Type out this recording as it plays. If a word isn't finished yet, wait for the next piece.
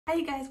Hi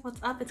you guys, what's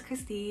up? It's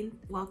Christine.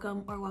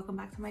 Welcome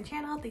back to my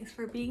channel. Thanks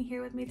for being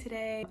here with me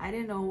today. I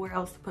didn't know where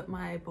else to put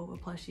my boba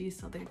plushies,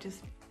 so they're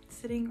just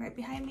sitting right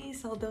behind me,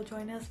 so they'll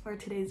join us for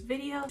today's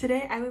video.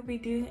 Today I will be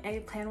doing a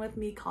plan with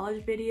me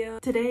college video.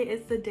 Today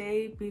is the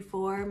day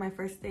before my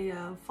first day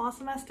of fall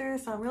semester,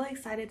 so I'm really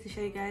excited to show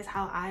you guys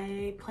how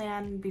I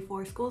plan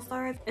before school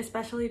starts,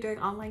 especially during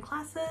online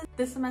classes.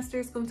 This semester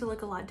is going to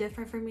look a lot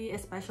different for me,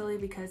 especially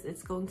because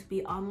it's going to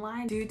be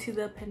online due to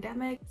the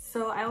pandemic.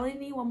 So I only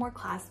need one more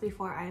class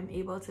before I'm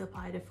able to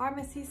apply to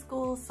pharmacy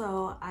school,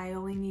 so I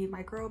only need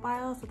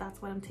microbiology, so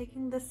that's what I'm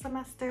taking this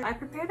semester. I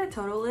prepared a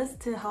total list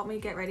to help me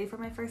get ready for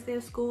my first day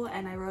of school,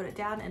 and I wrote it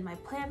down in my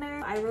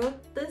planner. I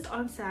wrote this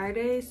on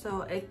Saturday,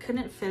 so it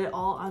couldn't fit it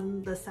all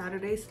on the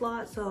Saturday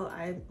slot, so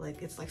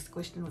it's like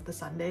squished in with the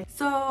Sunday.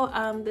 So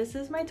this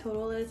is my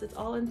total list. It's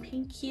all in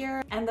pink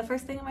here, and the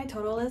first thing on my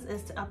total list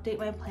is to update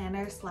my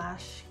planner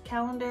slash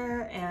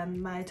calendar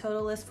and my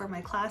total list for my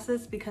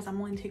classes, because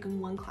I'm only taking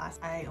one class.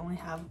 I only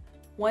have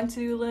one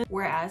to-do list,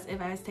 whereas if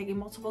I was taking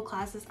multiple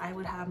classes, I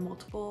would have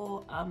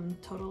multiple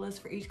total lists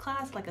for each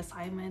class, like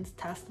assignments,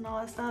 tests, and all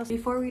that stuff.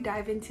 Before we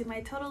dive into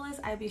my total list,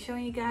 I'll be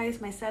showing you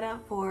guys my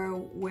setup for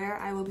where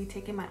I will be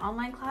taking my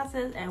online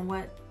classes and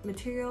what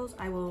materials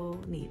I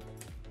will need.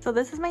 So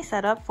this is my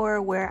setup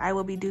for where I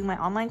will be doing my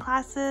online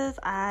classes.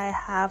 I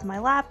have my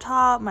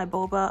laptop, my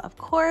boba, of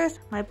course,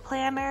 my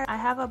planner. I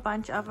have a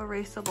bunch of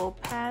erasable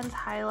pens,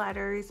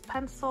 highlighters,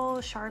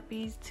 pencils,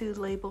 Sharpies to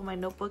label my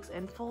notebooks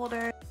and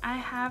folders. I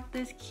have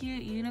this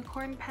cute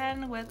unicorn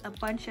pen with a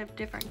bunch of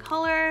different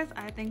colors.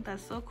 I think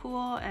that's so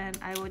cool, and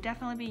I will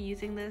definitely be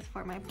using this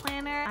for my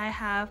planner. I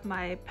have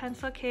my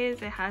pencil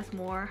case. It has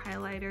more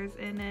highlighters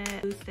in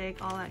it, glue stick,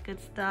 all that good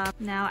stuff.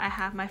 Now I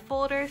have my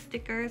folder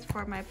stickers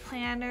for my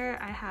planner.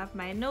 I have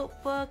my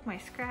notebook, my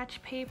scratch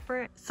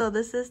paper. So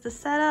this is the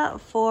setup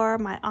for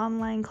my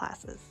online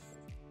classes.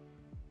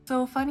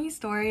 So funny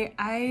story,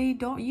 I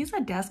don't use a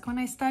desk when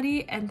I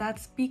study, and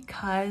that's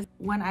because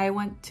when I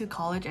went to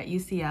college at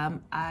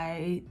UCM,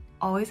 I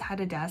always had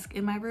a desk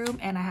in my room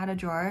and I had a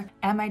drawer,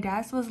 and my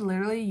desk was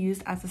literally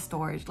used as a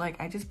storage. Like,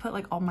 I just put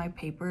like all my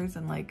papers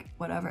and like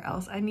whatever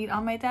else I need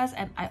on my desk,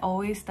 and I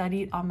always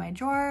studied on my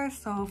drawer.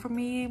 So for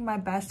me, my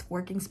best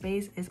working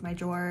space is my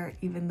drawer,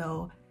 even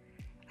though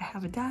I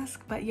have a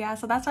desk. But yeah,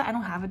 so that's why I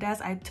don't have a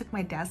desk. I took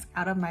my desk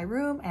out of my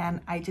room and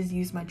I just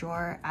use my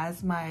drawer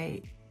as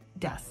my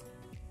desk.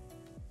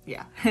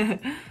 Yeah.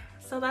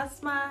 So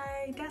that's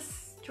my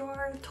desk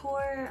drawer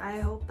tour. I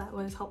hope that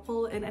was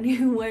helpful in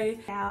any way.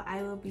 Now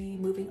I will be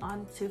moving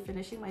on to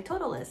finishing my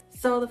total list.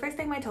 So the first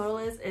thing my total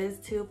list is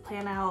to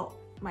plan out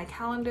my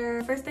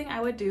calendar. First thing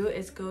I would do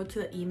is go to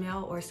the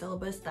email or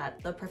syllabus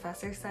that the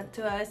professor sent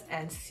to us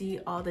and see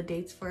all the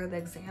dates for the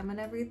exam and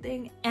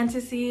everything, and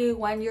to see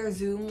when your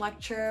Zoom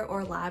lecture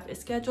or lab is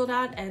scheduled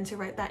at, and to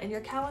write that in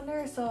your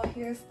calendar. So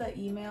here's the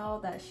email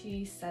that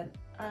she sent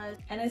us,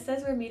 and it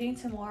says we're meeting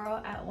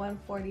tomorrow at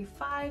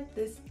 1:45.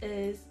 This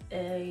is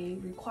a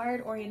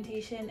required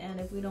orientation, and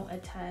if we don't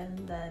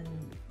attend, then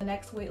the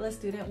next waitlist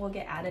student will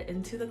get added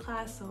into the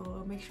class.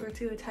 So make sure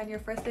to attend your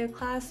first day of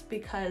class,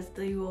 because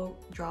they will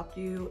drop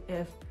you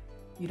if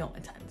you don't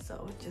attend.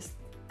 So just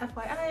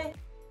FYI.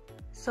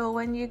 So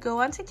when you go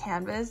onto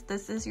Canvas,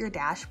 this is your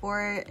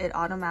dashboard. It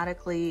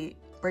automatically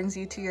brings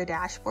you to your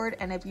dashboard,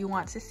 and if you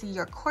want to see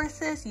your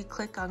courses, you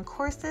click on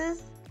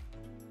courses.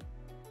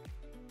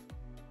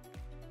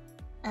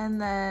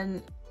 And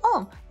then,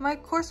 oh, my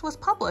course was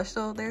published.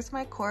 So there's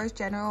my course,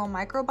 General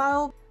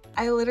Microbiology.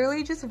 I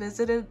literally just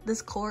visited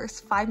this course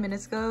 5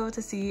 minutes ago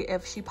to see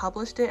if she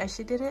published it, and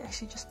she did it.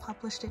 She just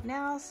published it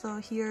now. So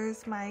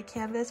here's my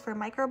Canvas for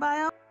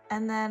microbiome.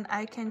 And then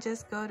I can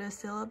just go to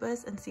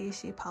syllabus and see if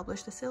she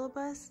published the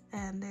syllabus.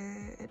 And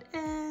there it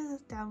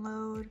is,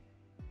 download.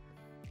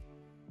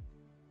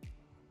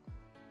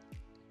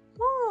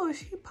 Whoa,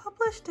 she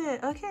published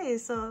it. Okay,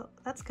 so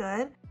that's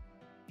good.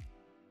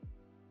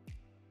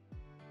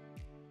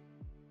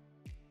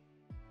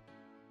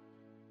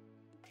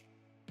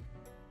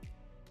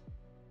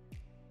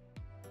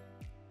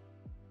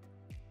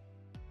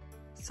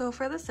 So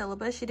for the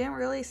syllabus, she didn't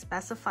really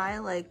specify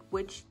like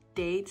which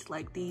dates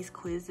like these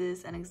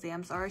quizzes and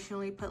exams are. She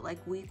only put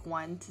like week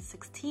 1 to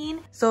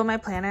 16. So in my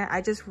planner,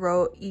 I just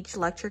wrote each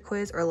lecture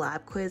quiz or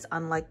lab quiz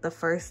on like the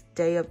first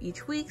day of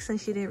each week,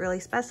 since she didn't really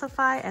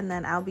specify, and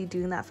then I'll be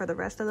doing that for the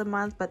rest of the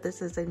month. But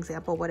this is an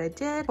example of what I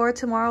did. For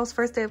tomorrow's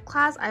first day of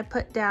class, I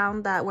put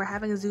down that we're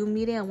having a Zoom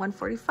meeting at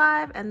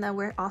 1:45, and then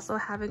we're also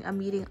having a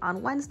meeting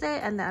on Wednesday,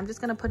 and then I'm just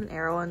gonna put an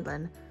arrow and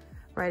then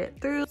write it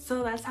through.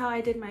 So that's how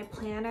I did my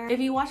planner. If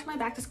you watch my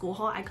back to school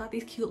haul, I got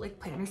these cute like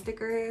planner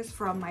stickers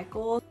from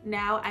Michael.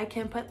 Now I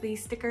can put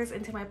these stickers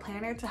into my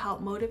planner to help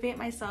motivate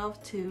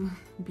myself to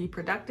be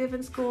productive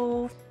in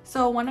school.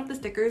 So one of the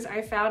stickers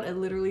I found, it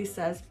literally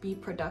says be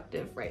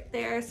productive right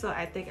there. So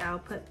I think I'll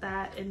put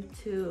that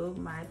into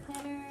my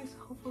planners.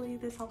 Hopefully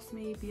this helps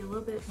me be a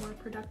little bit more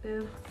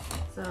productive.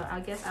 So I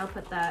guess I'll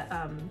put that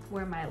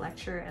where my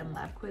lecture and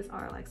lab quiz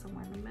are, like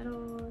somewhere in the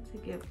middle, to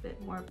give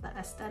it more of the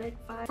aesthetic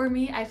vibe. For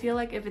me, I feel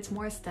like if it's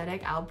more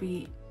aesthetic, I'll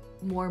be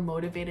more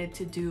motivated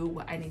to do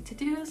what I need to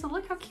do. So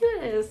look how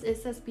cute it is.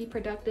 It says be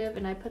productive,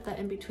 and I put that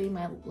in between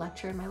my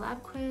lecture and my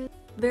lab quiz.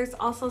 There's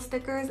also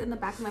stickers in the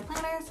back of my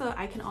planner, so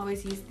I can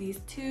always use these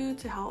two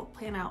to help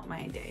plan out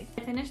my day.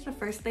 I finished the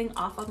first thing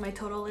off of my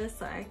total list,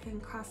 so I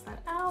can cross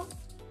that out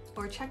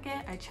or check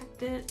it. I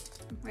checked it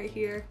right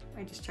here.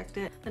 I just checked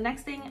it. The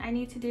next thing I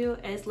need to do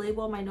is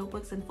label my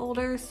notebooks and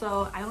folders.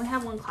 So I only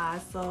have one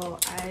class, so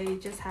I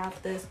just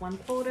have this one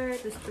folder,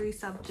 this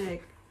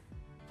 3-subject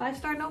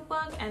 5-star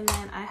notebook, and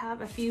then I have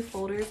a few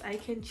folders I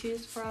can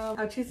choose from.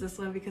 I'll choose this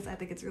one because I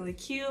think it's really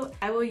cute.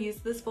 I will use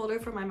this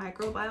folder for my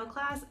microbiome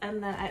class,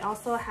 and then I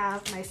also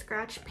have my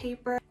scratch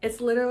paper.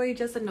 It's literally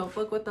just a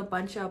notebook with a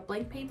bunch of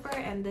blank paper,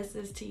 and this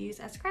is to use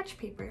as scratch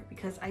paper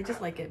because I just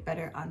like it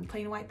better on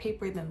plain white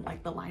paper than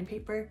like the line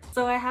paper.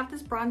 So I have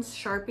this bronze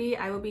Sharpie.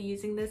 I will be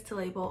using this to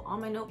label all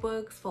my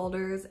notebooks,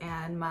 folders,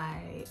 and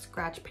my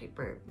scratch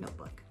paper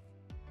notebook.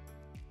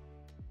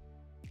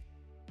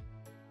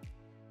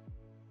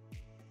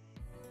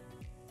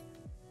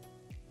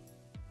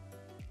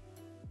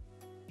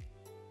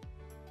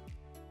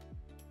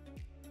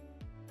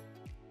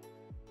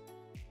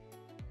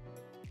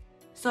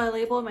 So I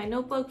labeled my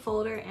notebook,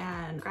 folder,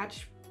 and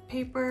scratch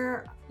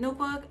paper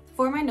notebook.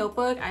 For my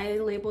notebook, I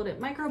labeled it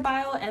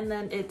microbiome, and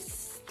then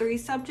it's 3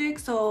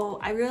 subjects. So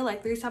I really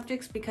like 3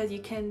 subjects because you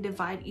can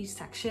divide each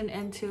section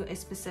into a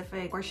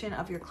specific portion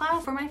of your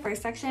class. For my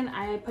first section,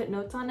 I put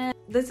notes on it.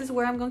 This is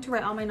where I'm going to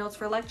write all my notes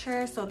for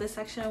lecture. So this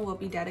section will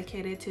be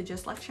dedicated to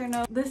just lecture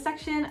notes. This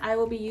section, I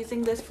will be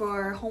using this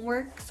for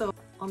homework. So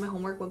all my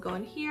homework will go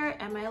in here,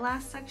 and my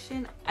last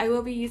section, I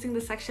will be using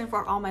this section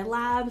for all my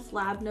labs,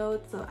 lab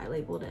notes, so I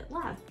labeled it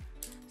lab.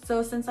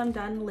 So since I'm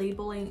done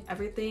labeling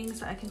everything,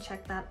 so I can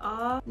check that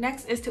off.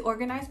 Next is to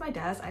organize my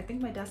desk. I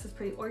think my desk is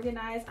pretty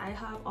organized. I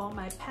have all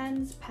my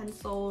pens,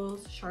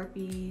 pencils,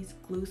 Sharpies,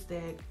 glue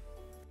stick,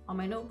 all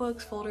my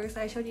notebooks, folders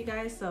that I showed you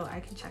guys, so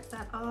I can check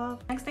that off.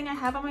 Next thing I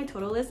have on my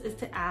total list is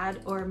to add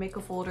or make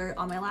a folder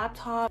on my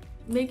laptop.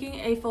 Making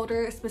a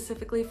folder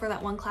specifically for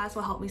that one class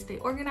will help me stay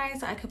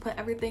organized, so I can put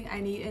everything I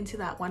need into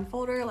that one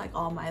folder, like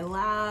all my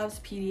labs,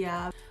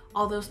 PDF,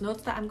 all those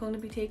notes that I'm going to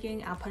be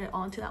taking. I'll put it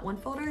all into that one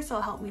folder, so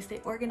it'll help me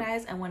stay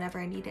organized, and whenever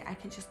I need it, I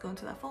can just go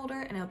into that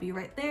folder and it'll be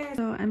right there.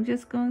 So I'm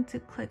just going to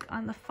click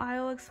on the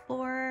File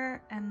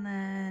Explorer, and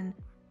then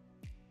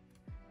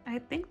I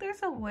think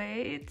there's a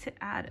way to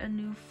add a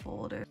new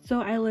folder.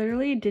 So I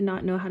literally did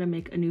not know how to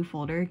make a new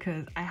folder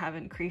because I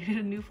haven't created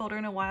a new folder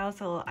in a while.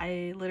 So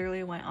I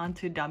literally went on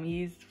to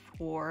Dummies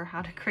for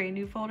how to create a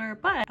new folder,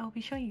 but I'll be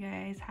showing you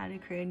guys how to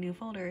create a new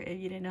folder if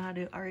you didn't know how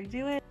to already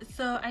do it.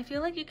 So I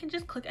feel like you can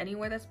just click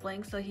anywhere that's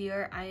blank. So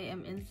here I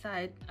am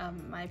inside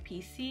my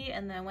PC,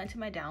 and then I went to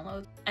my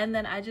downloads, and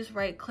then I just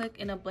right click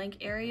in a blank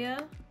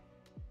area,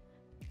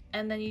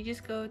 and then you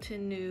just go to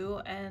new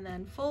and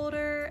then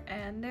folder,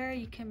 and there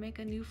you can make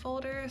a new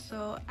folder.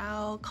 So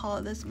I'll call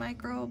it this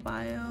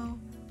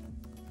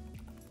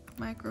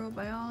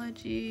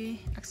microbiology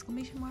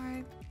exclamation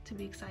mark to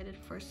be excited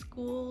for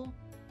school.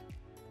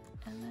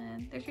 And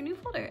then there's your new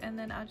folder, and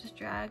then I'll just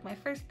drag my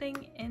first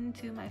thing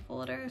into my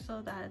folder.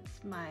 So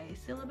that's my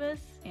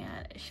syllabus,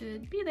 and it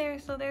should be there.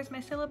 So there's my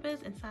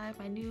syllabus inside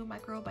my new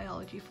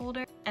microbiology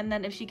folder. And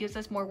then if she gives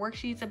us more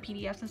worksheets and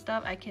PDFs and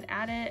stuff, I can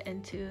add it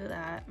into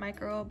that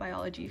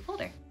microbiology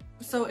folder.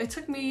 So it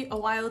took me a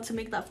while to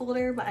make that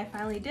folder, but I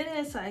finally did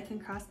it, so I can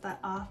cross that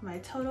off my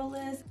total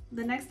list.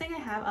 The next thing I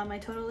have on my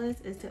total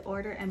list is to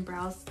order and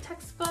browse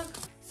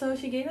textbooks. So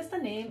she gave us the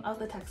name of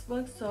the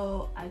textbook,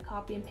 so I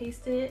copy and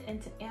pasted it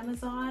into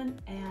Amazon,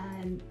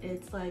 and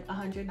it's like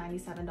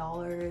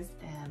 $197,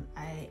 and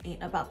I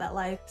ain't about that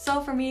life. So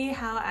for me,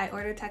 how I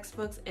order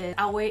textbooks is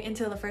I'll wait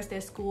until the first day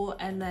of school,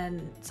 and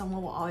then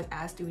someone will always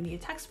ask, do we need a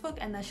textbook?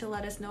 And then she'll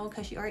let us know,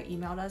 because she already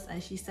emailed us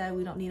and she said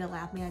we don't need a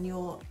lab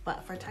manual,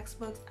 but for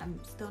textbooks, I'm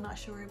still not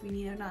sure if we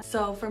need it or not.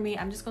 So for me,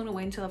 I'm just going to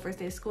wait until the first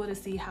day of school to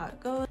see how it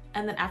goes,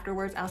 and then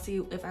afterwards I'll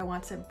see if I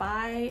want to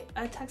buy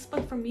a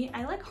textbook. For me,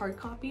 I like hard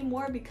copy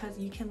more because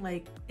you can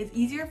it's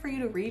easier for you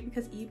to read,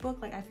 because ebook,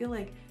 I feel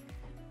like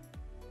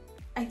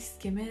I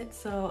skim it.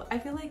 So I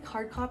feel like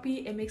hard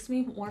copy, it makes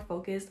me more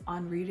focused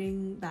on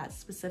reading that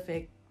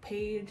specific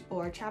page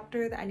or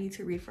chapter that I need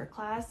to read for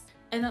class.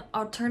 And an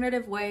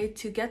alternative way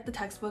to get the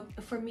textbook,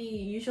 for me,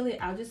 usually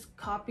I'll just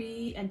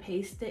copy and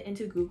paste it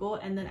into Google,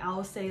 and then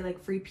I'll say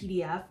like free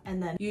PDF,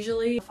 and then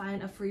usually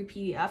find a free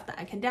PDF that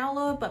I can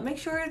download. But make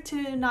sure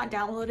to not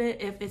download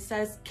it if it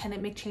says can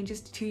it make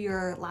changes to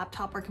your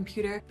laptop or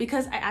computer,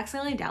 because I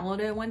accidentally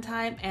downloaded it one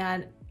time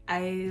and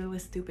I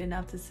was stupid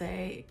enough to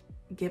say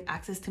give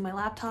access to my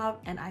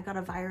laptop, and I got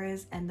a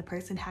virus, and the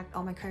person hacked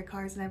all my credit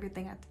cards and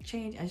everything. I had to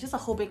change, and it's just a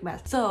whole big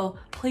mess. So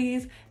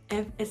please,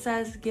 if it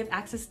says give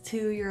access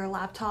to your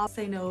laptop,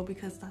 say no,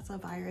 because that's a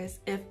virus.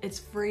 If it's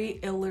free,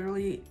 it'll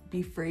literally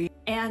be free,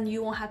 and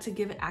you won't have to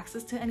give it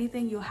access to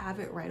anything. You'll have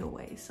it right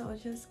away. So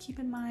just keep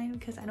in mind,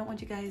 because I don't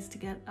want you guys to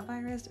get a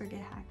virus or get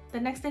hacked. The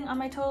next thing on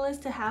my total is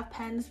to have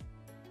pens,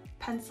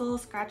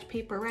 pencils, scratch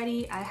paper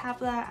ready. I have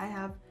that. I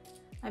have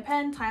my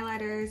pen,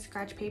 highlighters,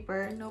 scratch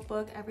paper,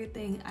 notebook,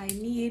 everything I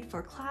need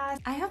for class.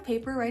 I have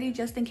paper ready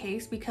just in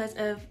case, because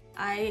if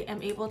I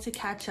am able to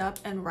catch up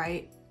and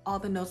write all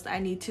the notes that I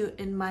need to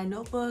in my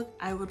notebook,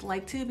 I would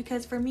like to,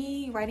 because for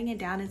me, writing it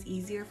down is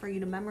easier for you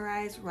to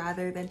memorize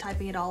rather than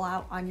typing it all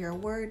out on your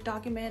Word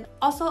document.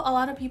 Also, a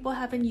lot of people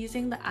have been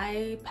using the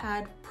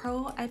iPad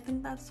Pro, I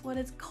think that's what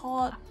it's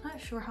called. I'm not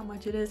sure how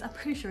much it is. I'm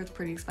pretty sure it's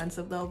pretty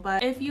expensive though,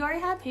 but if you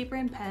already have paper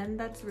and pen,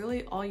 that's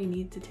really all you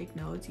need to take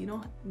notes. You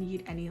don't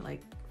need any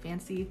like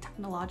fancy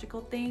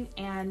technological thing.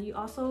 And you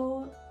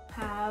also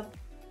have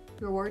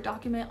your Word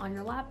document on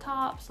your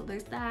laptop, so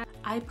there's that.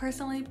 I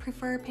personally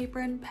prefer paper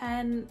and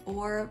pen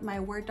or my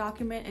Word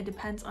document. It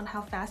depends on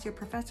how fast your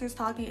professor's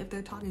talking. If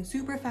they're talking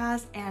super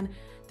fast and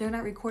they're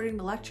not recording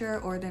the lecture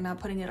or they're not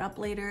putting it up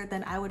later,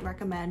 then I would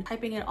recommend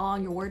typing it all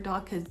on your Word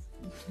doc, because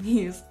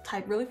you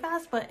type really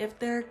fast. But if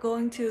they're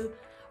going to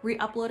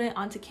re-upload it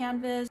onto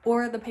Canvas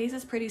or the pace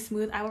is pretty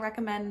smooth, I would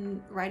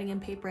recommend writing in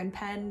paper and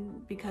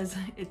pen because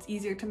it's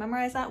easier to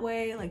memorize that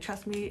way. Like,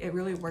 trust me, it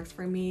really works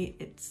for me.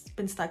 It's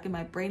been stuck in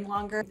my brain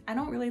longer. I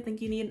don't really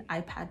think you need an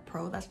iPad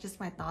Pro. That's just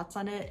my thoughts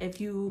on it. If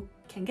you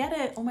can get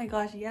it, oh my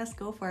gosh, yes,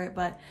 go for it.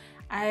 But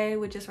I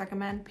would just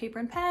recommend paper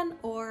and pen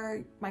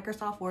or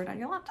Microsoft Word on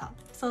your laptop.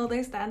 So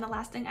there's that. And the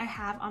last thing I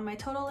have on my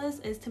to-do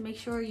list is to make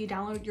sure you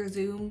download your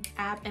Zoom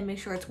app and make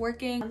sure it's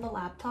working. On the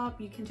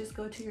laptop, you can just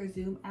go to your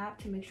Zoom app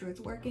to make sure it's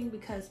working,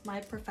 because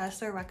my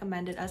professor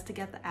recommended us to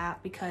get the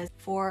app because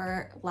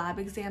for lab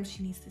exams,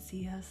 she needs to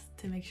see us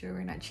to make sure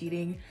we're not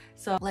cheating.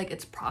 So like,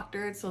 it's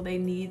proctored, so they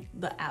need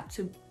the app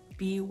to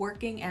be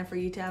working and for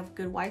you to have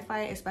good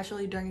Wi-Fi,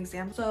 especially during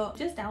exams. So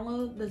just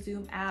download the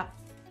Zoom app.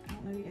 I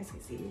don't know if you guys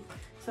can see.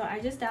 So I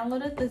just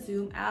downloaded the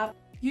Zoom app.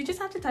 You just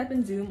have to type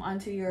in Zoom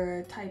onto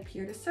your type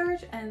here to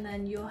search, and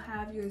then you'll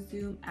have your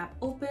Zoom app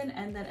open,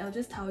 and then it'll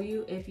just tell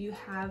you if you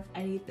have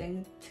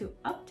anything to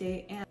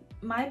update. And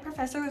my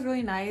professor was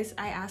really nice.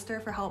 I asked her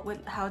for help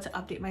with how to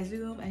update my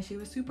Zoom and she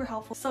was super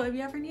helpful. So if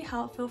you ever need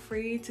help, feel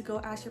free to go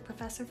ask your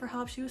professor for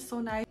help. She was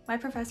so nice. My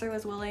professor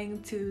was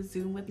willing to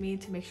Zoom with me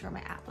to make sure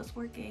my app was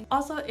working.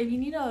 Also, if you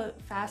need a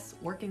fast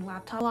working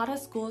laptop, a lot of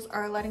schools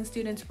are letting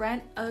students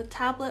rent a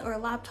tablet or a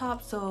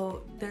laptop,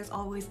 so there's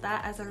always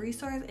that as a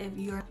resource if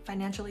you're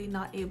financially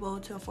not able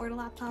to afford a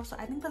laptop. So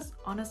I think that's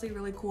honestly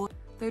really cool.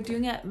 They're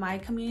doing it at my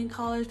community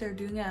college, they're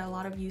doing it at a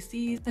lot of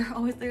UCs. They're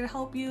always there to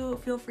help you.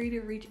 Feel free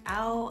to reach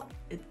out.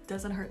 It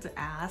doesn't hurt to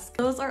ask.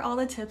 Those are all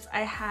the tips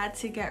I had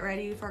to get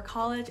ready for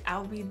college.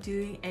 I'll be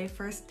doing a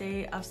first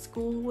day of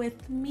school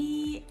with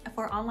me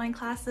for online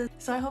classes.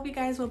 So I hope you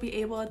guys will be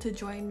able to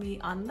join me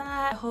on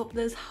that. I hope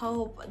this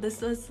helped.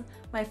 This was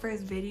my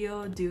first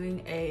video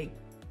doing a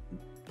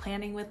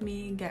planning with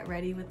me, get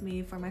ready with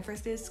me for my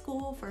first day of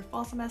school for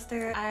fall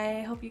semester.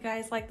 I hope you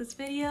guys like this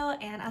video,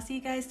 and I'll see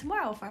you guys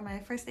tomorrow for my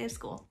first day of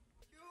school.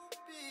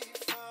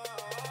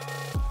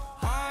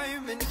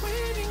 I've been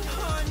waiting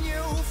on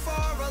you for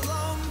a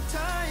long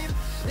time.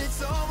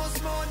 It's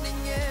almost morning.